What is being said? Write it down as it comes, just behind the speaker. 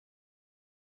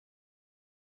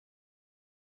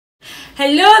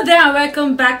Hello there and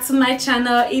welcome back to my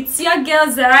channel. It's your girl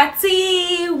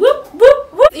Zaraarti. Whoop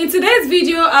whoop whoop. In today's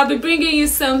video I'll be bringing you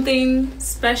something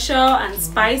special and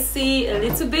spicy, a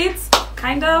little bit,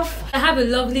 kind of. I have a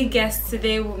lovely guest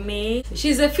today with me.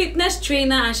 She's a fitness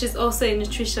trainer and she's also a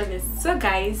nutritionist. So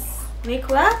guys, make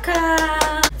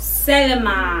welcome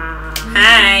Selema.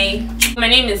 Hi, my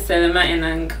name is Selema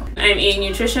Enang. I'm a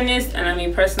nutritionist and I'm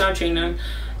a personal trainer.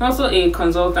 I'm also a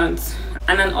consultant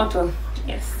and an author.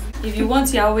 Yes. If you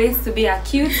want your waist to be a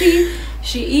cutie,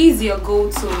 she is your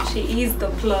go-to. She is the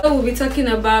plug. So we'll be talking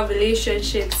about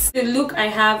relationships. The look I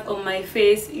have on my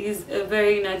face is a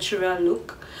very natural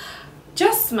look.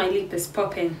 Just my lip is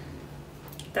popping.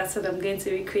 That's what I'm going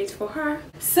to recreate for her.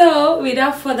 So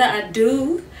without further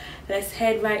ado, let's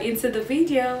head right into the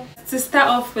video. To start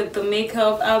off with the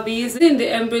makeup, I'll be using the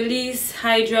Embryolisse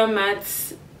Hydra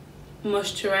Matte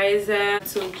Moisturizer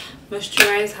to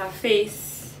moisturize her face.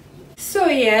 So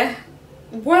yeah,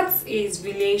 what is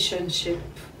relationship?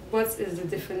 What is the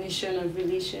definition of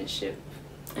relationship?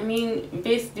 I mean,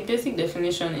 the basic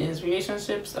definition is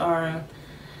relationships are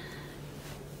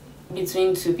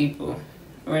between two people,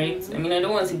 right? I mean, I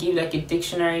don't want to give like a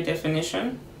dictionary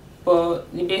definition,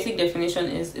 but the basic definition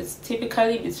is it's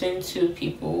typically between two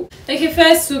people. Okay,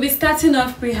 first we'll be starting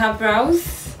off with her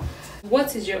brows.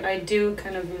 What is your ideal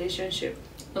kind of relationship?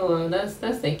 Oh, that's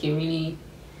like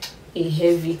a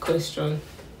heavy question.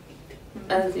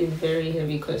 That's a very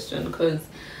heavy question because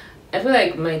I feel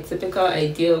like my typical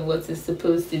idea of what it's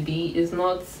supposed to be is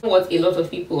not what a lot of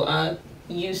people are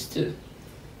used to.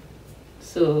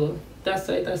 So that's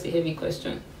why that's a heavy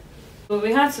question. But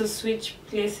we had to switch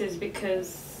places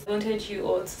because I wanted you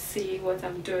all to see what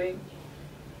I'm doing.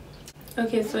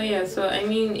 Okay, so yeah, so I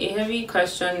mean a heavy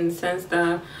question in the sense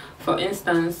that, for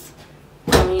instance,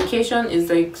 communication is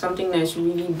like something that's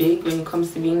really big when it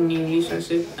comes to being in a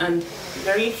relationship, and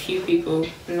very few people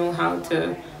know how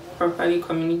to properly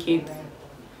communicate.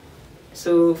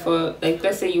 So for like,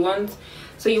 let's say you want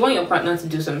your partner to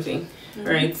do something,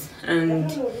 right? And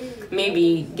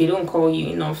maybe they don't call you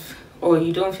enough, or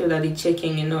you don't feel that they're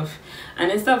checking enough,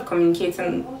 and instead of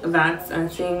communicating that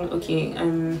and saying, okay,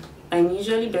 I'm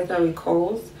usually better with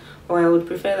calls, or I would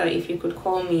prefer that if you could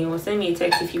call me or send me a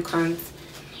text if you can't.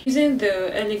 Using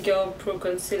the Early Girl Pro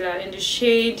Concealer in the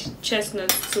shade Chestnut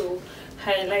to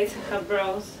highlight her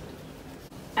brows.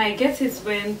 I get it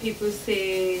when people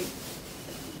say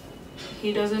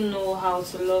he doesn't know how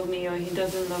to love me or he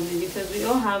doesn't love me, because we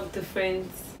all have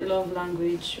different love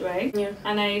language, right? Yeah.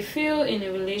 And I feel in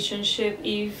a relationship,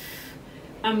 if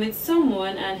I'm with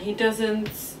someone and he doesn't,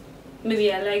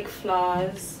 maybe I like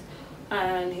flowers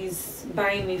and he's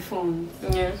buying me phones,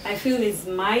 Yeah. I feel it's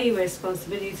my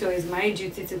responsibility or it's my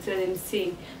duty to tell him,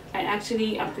 see, I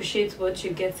actually appreciate what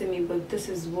you're getting me, but this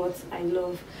is what I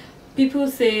love. People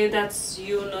say that's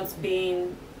you not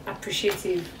being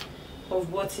appreciative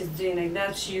of what he's doing, like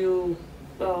that's you,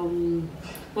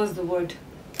 what's the word?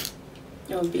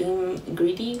 You're being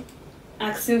greedy.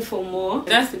 Asking for more.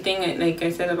 That's the thing, like I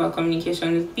said about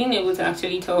communication, is being able to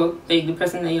actually tell like the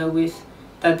person that you're with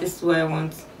that this is what I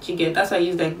want. You get? That's why I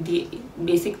use like the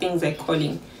basic things like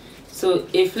calling. So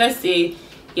if, let's say,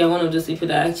 you're one of those people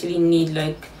that actually need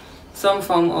like some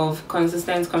form of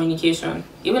consistent communication,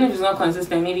 even if it's not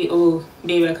consistent, maybe, oh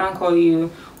babe, I can't call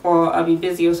you, or I'll be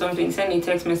busy or something, send a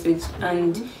text message,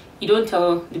 and you don't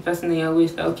tell the person that you're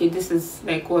with that, okay, this is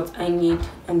like what I need,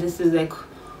 and this is like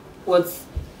what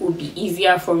would be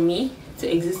easier for me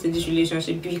to exist in this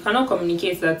relationship. If you cannot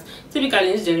communicate that, typically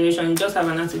in this generation, you just have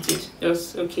an attitude.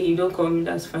 Just, okay, you don't call me,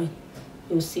 that's fine.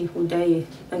 You'll see, we'll die here.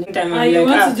 And you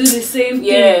want to do the same thing.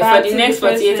 Yeah, for the next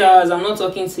 48 hours, I'm not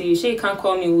talking to you. Sure, you can't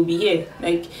call me, we'll be here.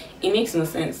 Like, it makes no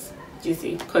sense, you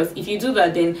see. Because if you do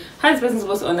that, then how is this person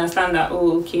supposed to understand that,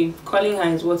 oh, okay, calling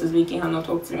her is what is making her not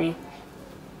talk to me?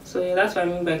 So yeah, that's what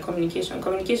I mean by communication.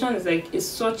 Communication is like, it's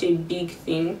such a big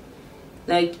thing.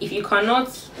 Like, if you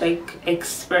cannot like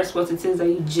express what it is that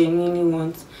you genuinely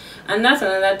want, and that's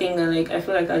another thing that like I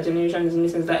feel like our generation is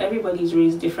missing, is that everybody is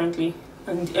raised differently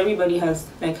and everybody has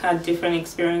like had different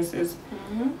experiences.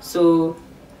 So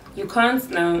you can't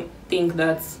now think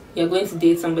that you're going to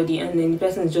date somebody and then the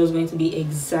person is just going to be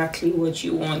exactly what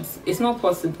you want. It's not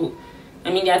possible.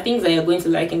 I mean, there are things that you're going to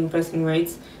like in the person, right?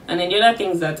 And then the other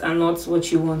things that are not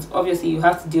what you want, obviously you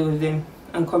have to deal with them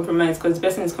and compromise, because the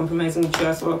person is compromising with you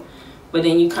as well. But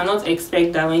then you cannot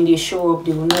expect that when they show up,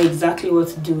 they will know exactly what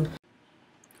to do.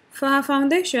 For her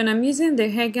foundation, I'm using the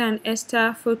Hega &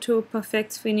 Esther Photo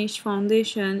Perfect Finish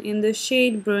Foundation in the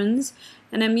shade Bronze,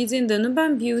 and I'm using the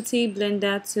Nuban Beauty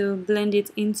blender to blend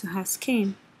it into her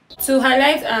skin. To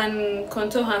highlight and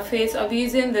contour her face, I'll be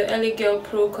using the LA Girl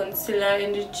Pro Concealer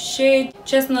in the shade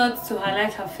Chestnut to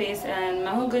highlight her face and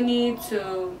Mahogany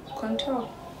to contour.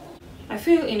 I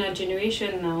feel in our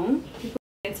generation now, people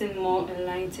are getting more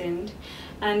enlightened,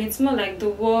 and it's more like the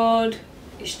world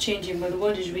is changing, but the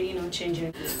world is really not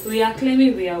changing. We are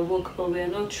claiming we are woke, but we are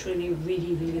not truly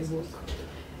really woke.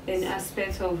 In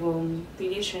aspect of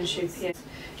relationship here,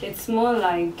 it's more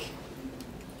like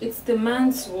it's the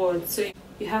man's word, so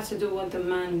you have to do what the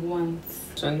man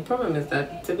wants. And the problem is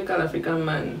that typical African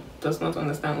man does not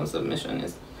understand what submission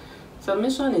is.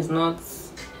 Submission is not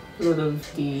Lord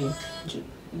of the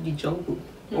jungle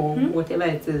or whatever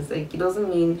it is. Like, it doesn't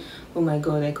mean, oh my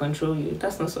god, I control you.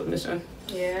 That's not submission.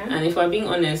 Yeah. And if we're being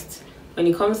honest, when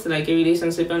it comes to like a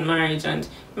relationship and marriage, and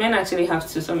men actually have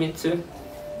to submit to.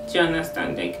 Do you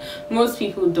understand? Like, most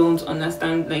people don't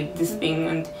understand like this thing,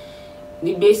 and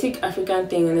the basic African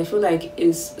thing, and I feel like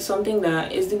is something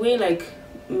that is the way like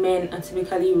men are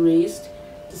typically raised.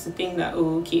 It's the thing that,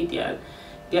 oh, okay, they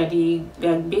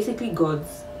are basically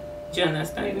gods. Do you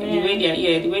understand?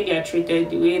 Yeah. The way they are treated,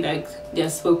 the way like they are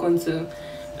spoken to,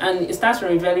 and it starts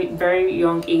from a very very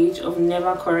young age of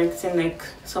never correcting like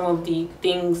some of the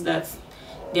things that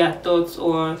they are taught,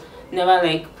 or never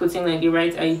like putting like the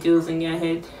right ideals in their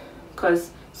head.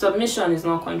 Because submission is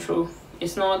not control.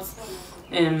 It's not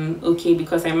okay,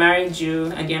 because I married you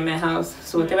and you're in my house,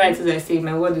 so whatever it is I say,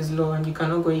 my word is law and you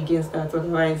cannot go against that,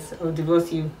 otherwise I'll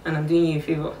divorce you and I'm doing you a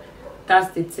favor.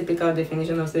 That's the typical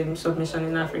definition of submission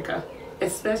in Africa,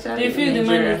 especially They feel in the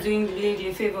Nigeria. man is doing the lady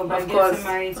a favor by Of course, getting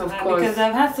married to of her. course. Because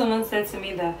I've had someone say to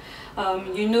me that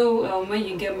when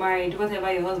you get married,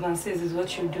 whatever your husband says is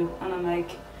what you do, and I'm like,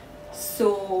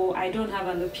 so I don't have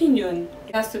an opinion.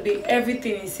 It has to be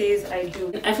everything he says I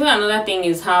do. I feel another thing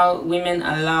is how women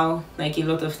allow like a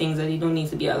lot of things that they don't need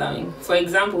to be allowing. For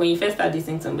example, when you first start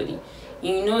dating somebody,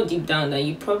 you know deep down that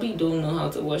you probably don't know how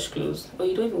to wash clothes, or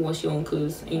you don't even wash your own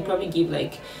clothes, and you probably give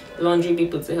like laundry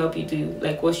people to help you do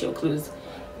like wash your clothes.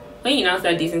 When you now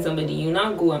start dating somebody, you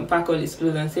now go and pack all his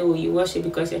clothes and say, oh, you wash it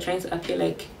because you're trying to appear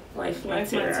like wife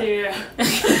material.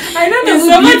 I don't know It's who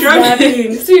so much built that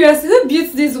thing. Seriously, who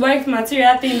built this wife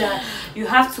material thing that you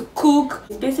have to cook?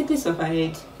 It's basically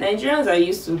sufferhead. Nigerians are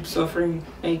used to suffering.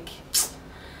 Like,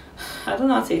 I don't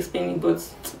know how to explain it, but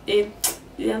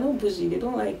they are not bougie. They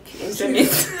don't like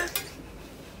enjoyment.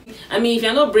 I mean, if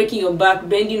you're not breaking your back,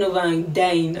 bending over and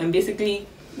dying, and basically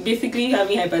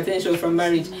having hypertension from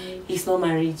marriage, it's not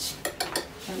marriage.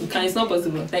 It's not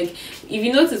possible. Like, if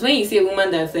you notice, when you see a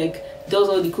woman that's like does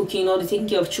all the cooking, all the taking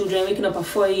care of children, waking up at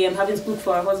 4 a.m, having to cook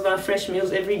for her husband fresh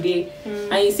meals every day,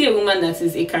 and you see a woman that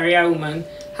is a career woman,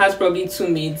 has probably 2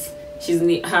 maids,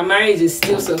 her marriage is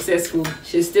still successful,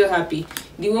 she's still happy.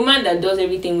 The woman that does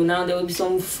everything now, there will be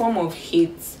some form of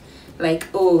hate, like,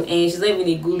 oh, and she's not even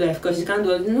a good wife because she can't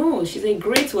do it. No, she's a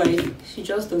great wife, she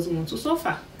just doesn't want to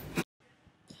suffer.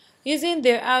 Using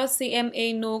the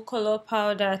RCMA No Color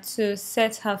Powder to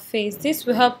set her face. This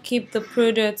will help keep the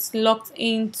products locked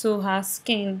into her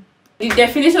skin. The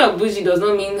definition of bougie does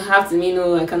not mean have to mean,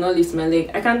 oh, I cannot lift my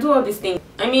leg. I can do all these things.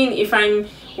 I mean, if I'm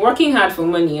working hard for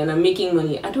money and I'm making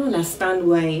money, I don't understand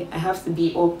why I have to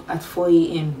be up at 4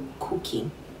 a.m.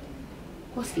 cooking.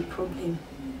 What's the problem?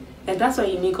 Like, that's why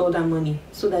you make all that money,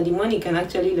 so that the money can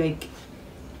actually like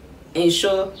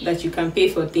ensure that you can pay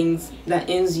for things that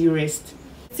earns you rest.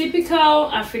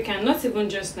 Typical African, not even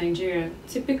just Nigerian,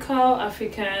 typical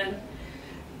African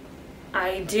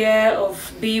idea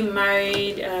of being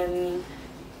married and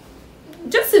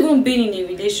just even being in a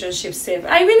relationship safe.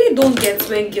 I really don't get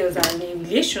when girls are in a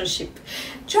relationship,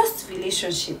 just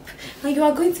relationship, and you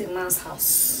are going to a man's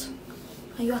house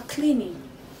and you are cleaning,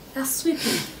 you are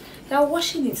sweeping, you are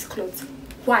washing his clothes.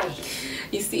 Why?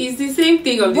 It's the same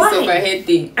thing of this Why? overhead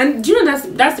thing. And do you know that's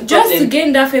the problem? Just to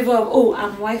gain that favor of, oh,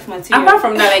 I'm wife material. Apart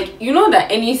from that, like, you know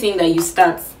that anything that you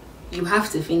start, you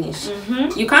have to finish.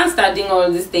 You can't start doing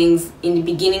all these things in the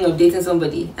beginning of dating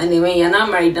somebody, and then when you're now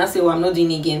married, now say, oh, I'm not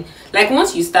doing it again. Like,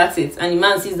 once you start it and the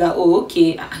man sees that, oh,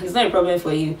 okay, it's not a problem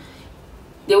for you,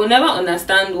 they will never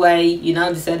understand why you now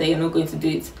decide that you're not going to do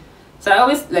it. So I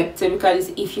always like typically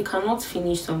say, if you cannot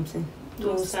finish something,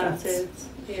 don't start it.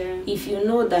 Yeah. If you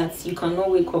know that you cannot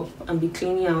wake up and be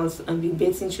cleaning house and be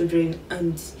bathing children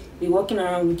and be walking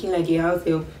around looking like a house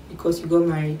help because you got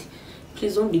married,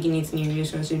 please don't begin it in a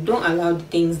relationship. Don't allow the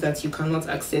things that you cannot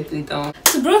accept later on.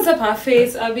 To bronze up her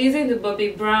face, I'll be using the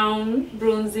Bobbi Brown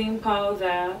bronzing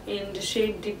powder in the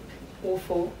shade Deep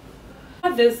 04. I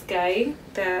had this guy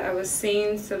that I was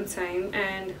seeing sometime,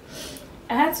 and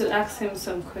I had to ask him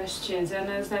some questions, and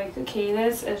I was like, okay,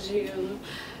 let's assume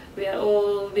we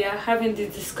are having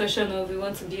this discussion of we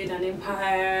want to build an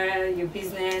empire, your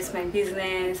business, my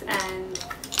business,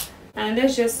 and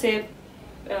let's just say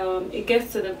it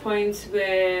gets to the point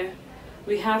where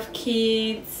we have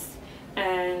kids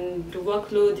and the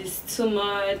workload is too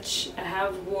much. I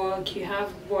have work, you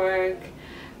have work,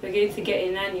 we're going to get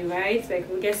a nanny, right? Like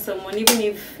we'll get someone, even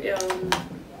if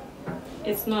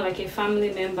it's not like a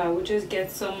family member, we'll just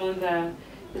get someone that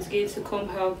is going to come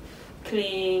help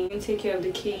clean, take care of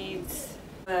the kids.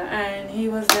 And he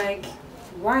was like,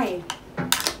 why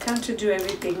can't you do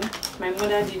everything? My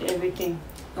mother did everything.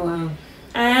 Wow.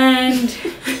 And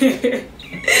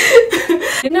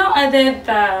added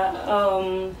that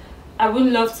I would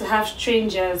love to have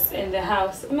strangers in the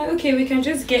house. I'm like, okay, we can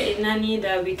just get a nanny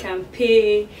that we can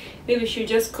pay. Maybe she'll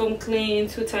just come clean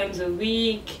 2 times a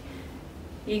week.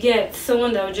 You get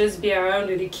someone that will just be around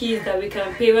with the kids that we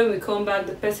can pay. When we come back,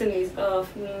 the person is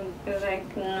off. I was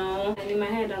like, no. And in my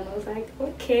head, I was like,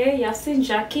 okay, you have seen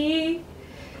Jackie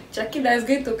that's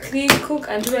going to clean, cook,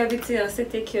 and do everything and still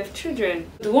take care of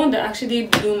children. The one that actually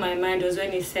blew my mind was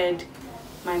when he said,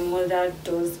 my mother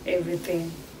does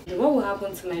everything. What will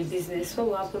happen to my business? What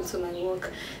will happen to my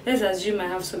work? Let's assume I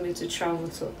have somewhere to travel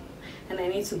to and I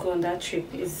need to go on that trip.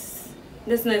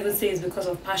 Let's not even say it's because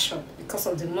of passion, because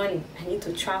of the money. I need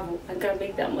to travel. I gotta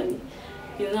make that money.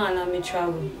 You not allow me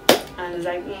travel. And it's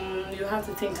like, you have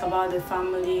to think about the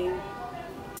family.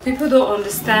 People don't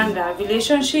understand that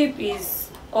relationship is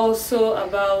also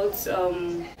about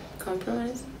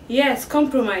compromise. Yes,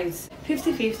 compromise.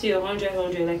 50-50 or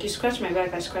 100-100. Like you scratch my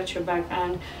back, I scratch your back,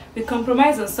 and we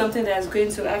compromise on something that's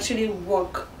going to actually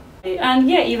work. And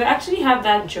yeah, if I actually have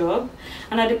that job,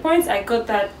 and at the point I got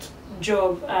that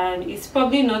job and it's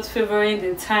probably not favoring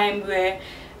the time where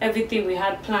everything we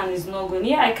had planned is not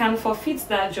going, I can forfeit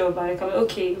that job. I can,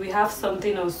 okay, we have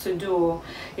something else to do, or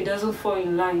it doesn't fall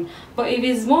in line. But if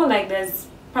it's more like there's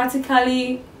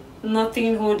practically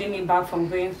nothing holding me back from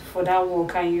going for that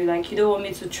work, and you don't want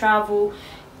me to travel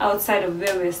outside of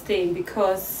where we're staying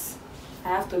because I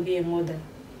have to be a mother,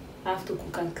 I have to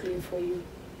cook and clean for you,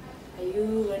 are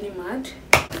you running mad?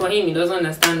 For him, he doesn't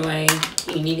understand why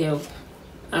he need help.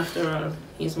 After all,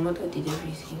 his mother did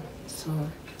everything. So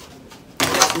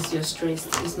this is your stress.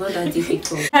 It's not that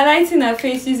difficult. Highlighting her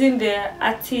face using the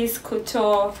Artist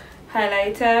Couture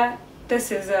highlighter.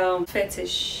 This is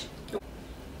fetish.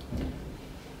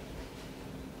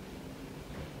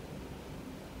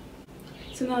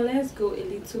 So now let's go a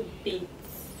little bit.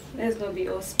 Let's not be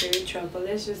all spiritual, but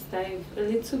let's just dive a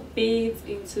little bit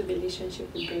into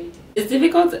relationship with God. It's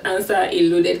difficult to answer a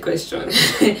loaded question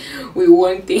with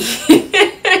one thing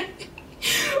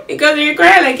because it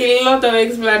requires like a lot of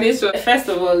explanation. First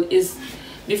of all, is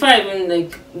before I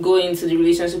even go into the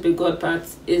relationship with God part,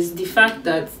 is the fact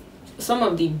that some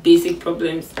of the basic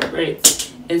problems,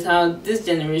 right, is how this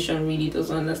generation really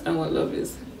doesn't understand what love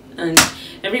is. And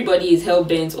everybody is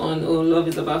hell-bent on, oh, love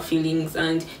is about feelings,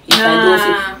 and if I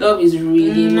don't feel, love is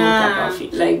really not about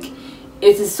feelings. Like,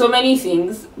 it is so many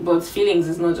things, but feelings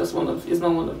is not just one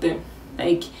of them.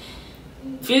 Like,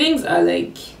 feelings are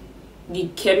like the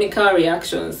chemical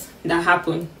reactions that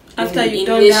happen after in you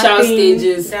the initial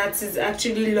stages. That is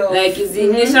actually love. Like, it's the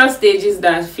initial stages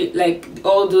that feel like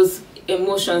all those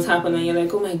emotions happen, and you're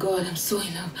like, oh my god, I'm so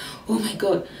in love, oh my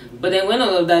god. But then when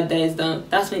all of that dies down,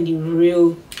 that's when the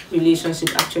real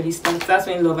relationship actually starts. That's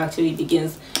when love actually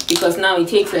begins, because now it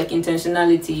takes like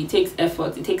intentionality, it takes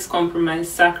effort, it takes compromise,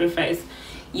 sacrifice.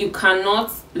 You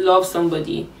cannot love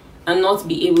somebody and not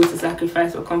be able to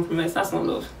sacrifice or compromise. That's not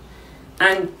love.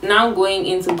 And now going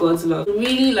into God's love,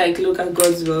 really look at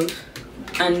God's love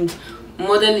and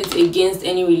model it against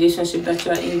any relationship that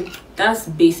you are in. That's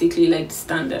basically the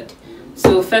standard.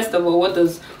 So first of all, what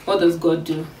does God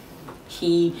do?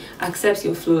 He accepts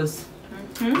your flaws,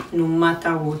 no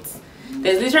matter what.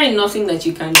 There's literally nothing that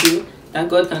you can do that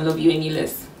God can love you any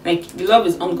less. Like, the love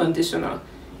is unconditional.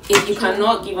 If you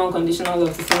cannot give unconditional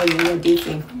love to somebody you're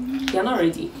dating, you're not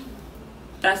ready.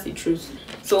 That's the truth.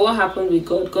 So what happened with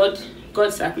God?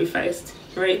 God sacrificed,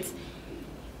 right?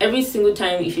 Every single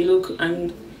time, if you look,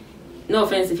 and no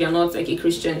offense if you're not a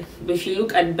Christian, but if you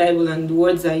look at the Bible and the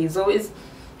words that is always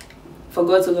for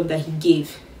God to love, that he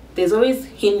gave. There's always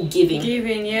him giving.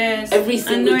 Giving, yes. Every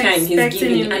single time he's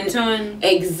giving. In return.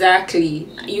 Exactly.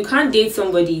 You can't date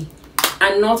somebody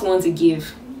and not want to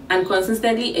give and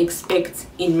consistently expect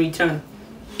in return.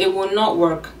 It will not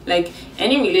work. Like,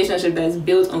 any relationship that is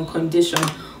built on condition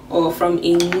or from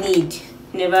a need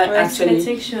never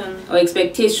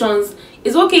expectations.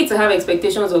 It's okay to have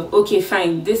expectations of, okay,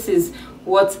 fine, this is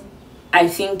what I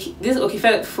think this,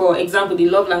 okay, for example, the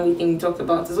love language thing we talked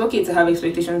about, it's okay to have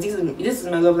expectations. This is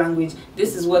my love language.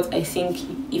 This is what I think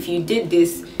if you did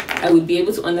this, I would be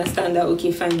able to understand that,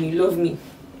 okay, fine, you love me,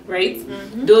 right?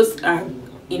 Those are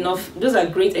enough. Those are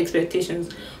great expectations.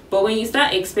 But when you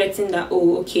start expecting that,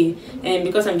 oh, okay, and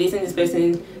because I'm dating this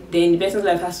person, then the person's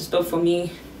life has to stop for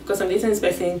me. Because I'm dating this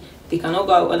person, they cannot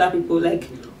go out with other people. Like,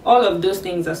 all of those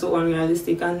things are so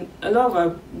unrealistic, and a lot of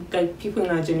our, like, people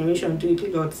in our generation do it a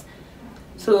lot.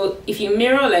 So if you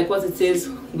mirror like what it is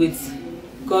with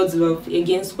God's love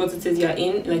against what it is you're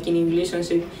in, like in a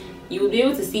relationship, you will be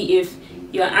able to see if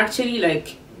you're actually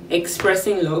like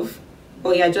expressing love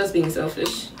or you're just being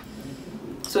selfish.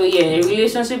 So yeah, a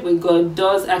relationship with God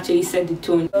does actually set the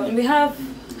tone. We have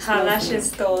her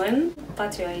lashes done.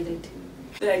 Pat your eyelid.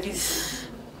 Like this.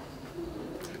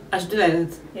 I should do like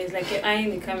that. Yeah, it's like you're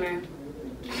eyeing the camera.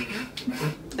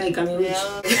 Like I'm a witch.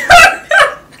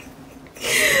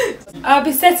 I'll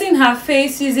be setting her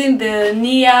face using the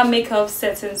Nia makeup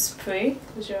setting spray.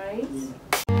 Close your eyes.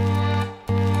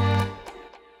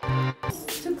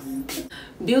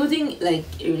 Building like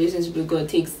a relationship with God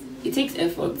takes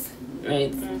effort,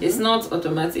 right? It's not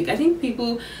automatic. I think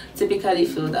people typically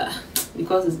feel that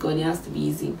because it's God, it has to be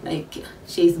easy. Like,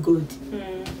 she's good.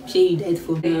 She died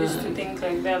for me. I used to think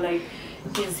like that, like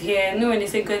he's here. No, when they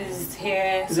say God is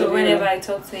here, so whenever I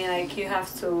talk to him, like you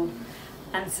have to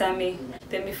answer me.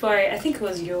 Then before I think it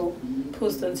was your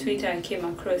post on Twitter I came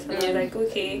across, and I was like,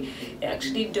 okay, it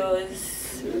actually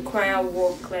does require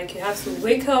work. Like, you have to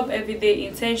wake up every day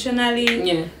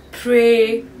intentionally,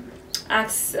 pray,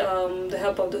 ask the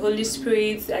help of the Holy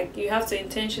Spirit. Like, you have to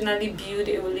intentionally build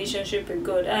a relationship with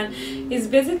God, and it's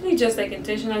basically just like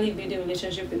intentionally building a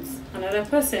relationship with another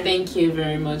person. Thank you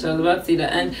very much. I was about to say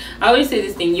that, and I always say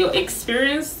this thing: your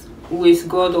experience with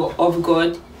God or of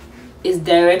God is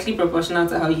directly proportional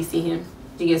to how you see him.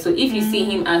 So if you see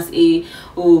him as he's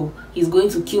going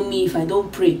to kill me if I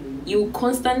don't pray, you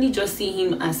constantly just see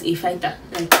him as a fighter.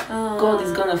 Like, God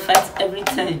is gonna fight every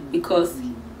time,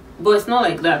 but it's not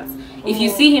like that. If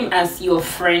you see him as your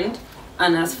friend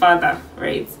and as father,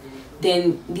 right,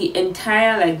 then the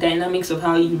entire like dynamics of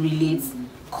how you relate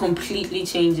completely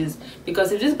changes.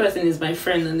 Because if this person is my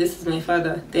friend and this is my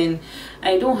father, then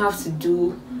I don't have to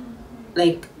do,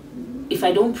 like, if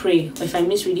I don't pray or if I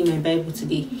miss reading my Bible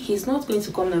today, he's not going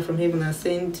to come down from heaven and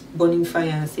send burning fire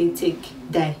and say,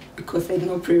 die because I did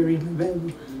not pray or read my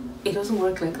Bible. It doesn't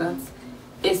work like that.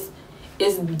 It's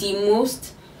the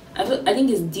most, I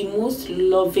think it's the most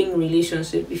loving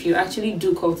relationship. If you actually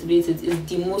do cultivate it,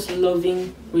 it's the most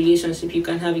loving relationship you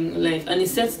can have in your life. And it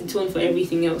sets the tone for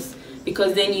everything else.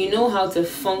 Because then you know how to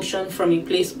function from a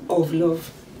place of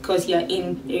love. Because you're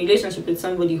in a relationship with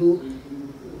somebody who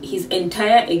his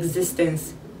entire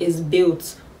existence is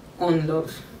built on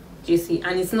love. Do you see?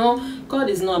 And it's not, God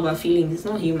is not about feelings, it's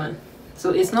not human. So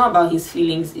it's not about his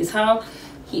feelings, it's how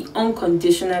he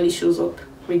unconditionally shows up,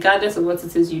 regardless of what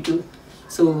it is you do.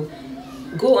 So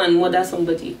go and murder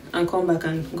somebody and come back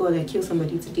and God, I kill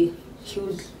somebody today. He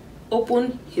would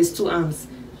open his two arms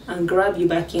and grab you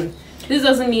back in. This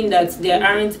doesn't mean that there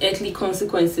aren't earthly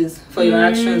consequences for your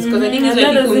actions, because I think it's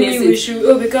where people miss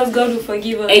it. Because God will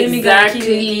forgive us.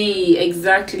 Exactly.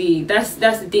 That's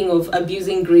the thing of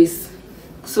abusing grace.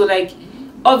 So like,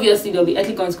 obviously there'll be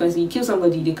earthly consequences. You kill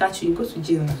somebody, they catch you, you go to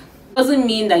jail. Doesn't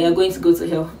mean that you're going to go to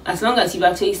hell. As long as you've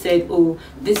actually said, oh,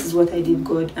 this is what I did,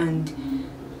 God, and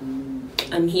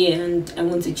I'm here and I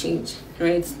want to change,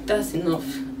 right? That's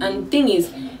enough. And the thing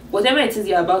is, whatever it is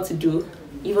you're about to do,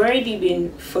 you've already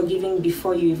been forgiven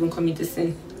before you even commit a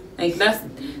sin. Like, that's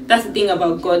the thing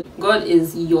about God. God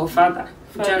is your father.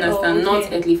 Do you understand?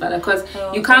 Not earthly father. Because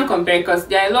you can't compare, because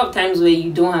there are a lot of times where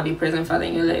you don't have a present father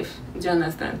in your life. Do you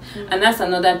understand? And that's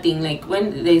another thing. Like,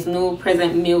 when there's no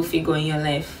present male figure in your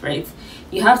life, right,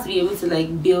 you have to be able to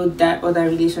like build that other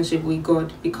relationship with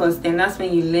God, because then that's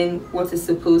when you learn what it's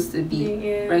supposed to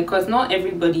be, right? Because not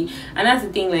everybody, and that's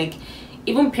the thing, like,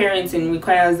 even parenting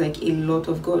requires like a lot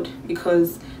of God,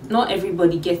 because not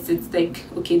everybody gets it. Like,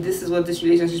 okay, this is what this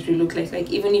relationship will look like.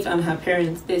 Like, even if I'm her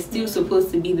parent, there's still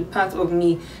supposed to be the part of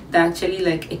me that actually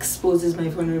like exposes my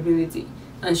vulnerability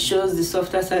and shows the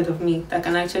softer side of me that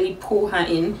can actually pull her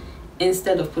in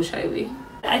instead of push her away.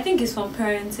 I think it's from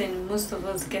parenting most of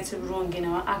us get it wrong in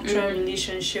our actual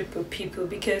relationship with people,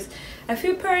 because I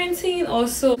feel parenting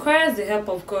also requires the help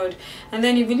of God. And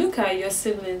then if you look at your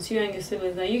siblings, you and your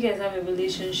siblings, now you guys have a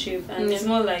relationship, and it's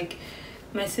more like,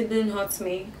 my sibling hurts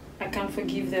me, I can't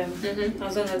forgive them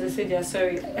as long as they say they're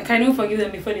sorry. I can even forgive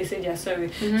them before they say they're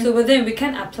sorry. So but then we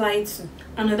can't apply it to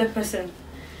another person.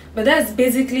 But that's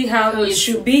basically how it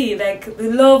should be, like the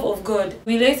love of God.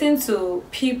 Relating to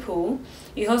people,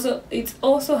 it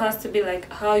also has to be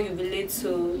like how you relate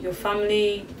to your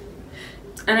family.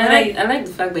 And I like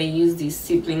the fact that you use this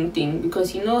sibling thing,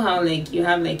 because you know how like you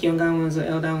have like younger ones or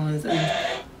elder ones,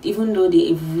 and even though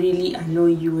they really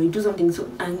annoy you or you do something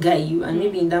to anger you, and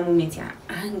maybe in that moment you're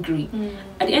angry,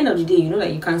 at the end of the day you know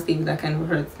that you can't stay with that kind of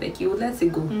hurt. Like you would let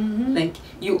it go. Like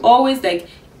you always like.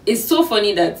 It's so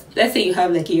funny that, let's say you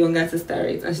have like a younger sister,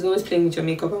 right, and she's always playing with your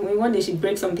makeup, and when one day she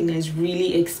breaks something that is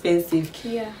really expensive,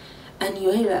 and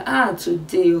you're like,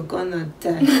 today you're gonna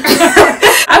die.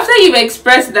 After you've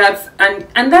expressed that,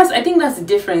 and that's, I think that's the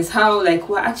difference, how like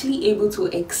we're actually able to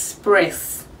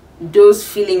express those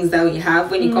feelings that we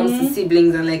have when it comes to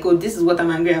siblings, and like, oh, this is what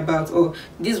I'm angry about, or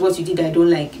this is what you did I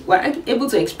don't like. We're able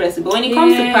to express it. But when it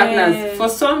comes to partners, for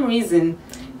some reason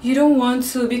you don't want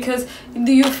to, because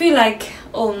you feel like,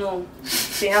 oh no,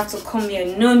 they have to come here.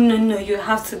 No, you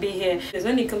have to be here. Because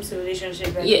when it comes to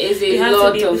relationship, right, it's a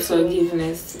lot of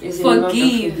forgiveness.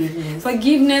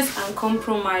 Forgiveness and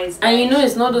compromise. And you know,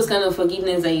 it's not those kind of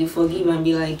forgiveness that you forgive and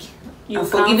be like, I'm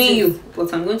forgiving you,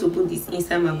 but I'm going to put this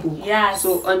inside my book. Yes.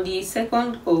 So on the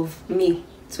 2nd of May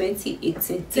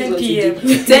 2018, 10 p.m.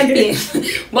 10 p.m.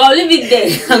 But I'll leave it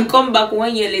there and come back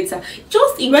 1 year later,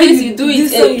 just in case you do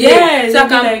it again, so I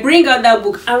can like, bring out that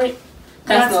book.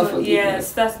 That's not forgiveness.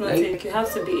 Yes, that's not it. You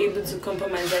have to be able to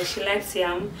compromise. Like, she likes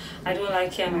yam, I don't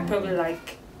like yam, I probably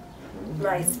like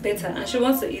rice better, and she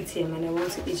wants to eat yam and I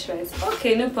want to eat rice.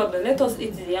 Okay, no problem, let us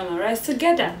eat the yam and rice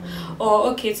together. Or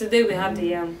okay, today we have the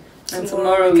yam, and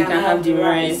tomorrow we can have the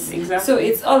rice. Exactly. So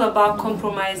it's all about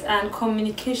compromise and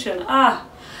communication.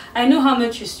 I know how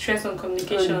much you stress on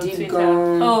communication on Twitter.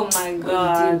 Oh my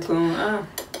god.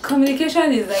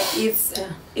 Communication is like,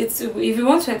 it's if you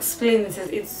want to explain it,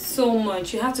 it's so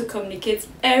much. You have to communicate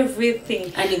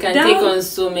everything, and it can take on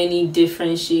so many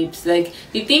different shapes. Like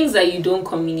the things that you don't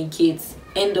communicate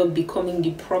end up becoming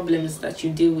the problems that you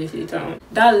deal with later on.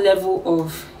 That level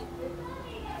of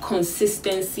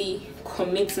consistency,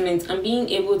 commitment, and being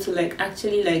able to like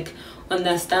actually like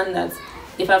understand that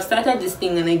if I've started this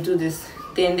thing and I do this,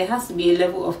 then there has to be a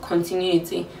level of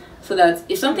continuity, so that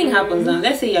if something happens, and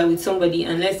let's say you're with somebody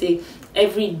and let's say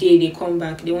every day they come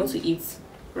back, they want to eat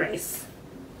rice,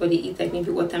 or they eat like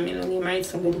maybe watermelon, they married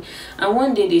somebody, and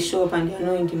one day they show up and they're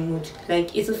not in the mood,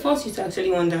 like it will force you to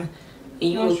actually wonder, are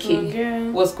you okay?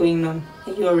 What's going on?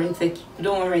 Are you alright? Like, you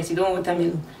don't want rice, you don't want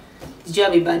watermelon, did you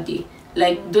have a bad day?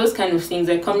 Like those kind of things.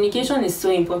 Like communication is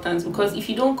so important, because if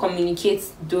you don't communicate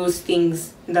those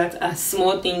things that are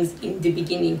small things in the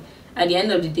beginning, at the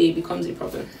end of the day it becomes a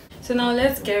problem. So now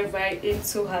let's get right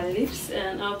into her lips,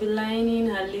 and I'll be lining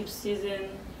her lips using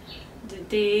the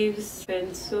Dave's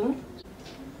pencil.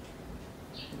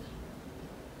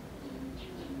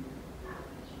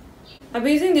 I'll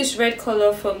be using this red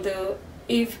color from the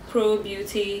Eve Pro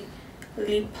Beauty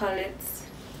lip palette.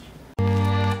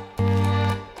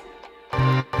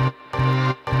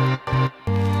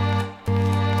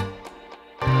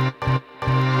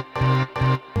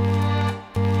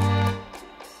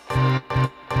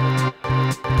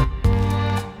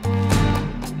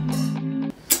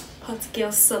 Girl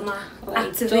summer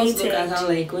activated. Just look at how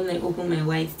like when I open my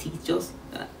white teeth, just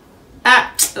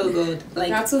oh god, like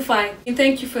that's so fine.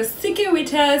 Thank you for sticking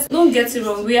with us. Don't get it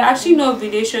wrong, we are actually not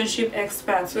relationship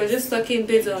experts. We're just talking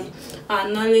based on our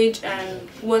knowledge and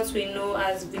what we know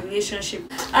as relationship.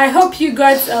 I hope you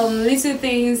got little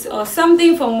things or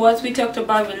something from what we talked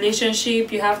about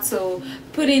relationship. You have to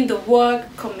put in the work,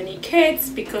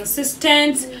 communicate, be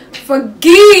consistent,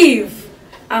 forgive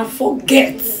and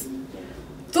forget.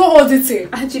 Don't hold it in.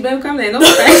 Achibem, come there. Don't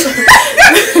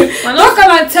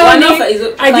come and tell me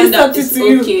I did something to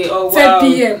you. Okay. Oh, wow.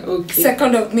 10 p.m. Okay.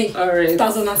 2nd of May. All right.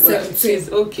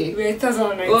 2017. Okay. We're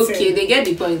 2019. Okay, they get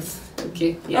the points.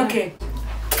 Okay. Yeah. Okay.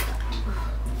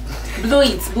 Blow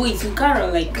it. You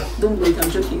can't like, don't blow it. I'm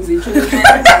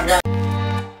joking.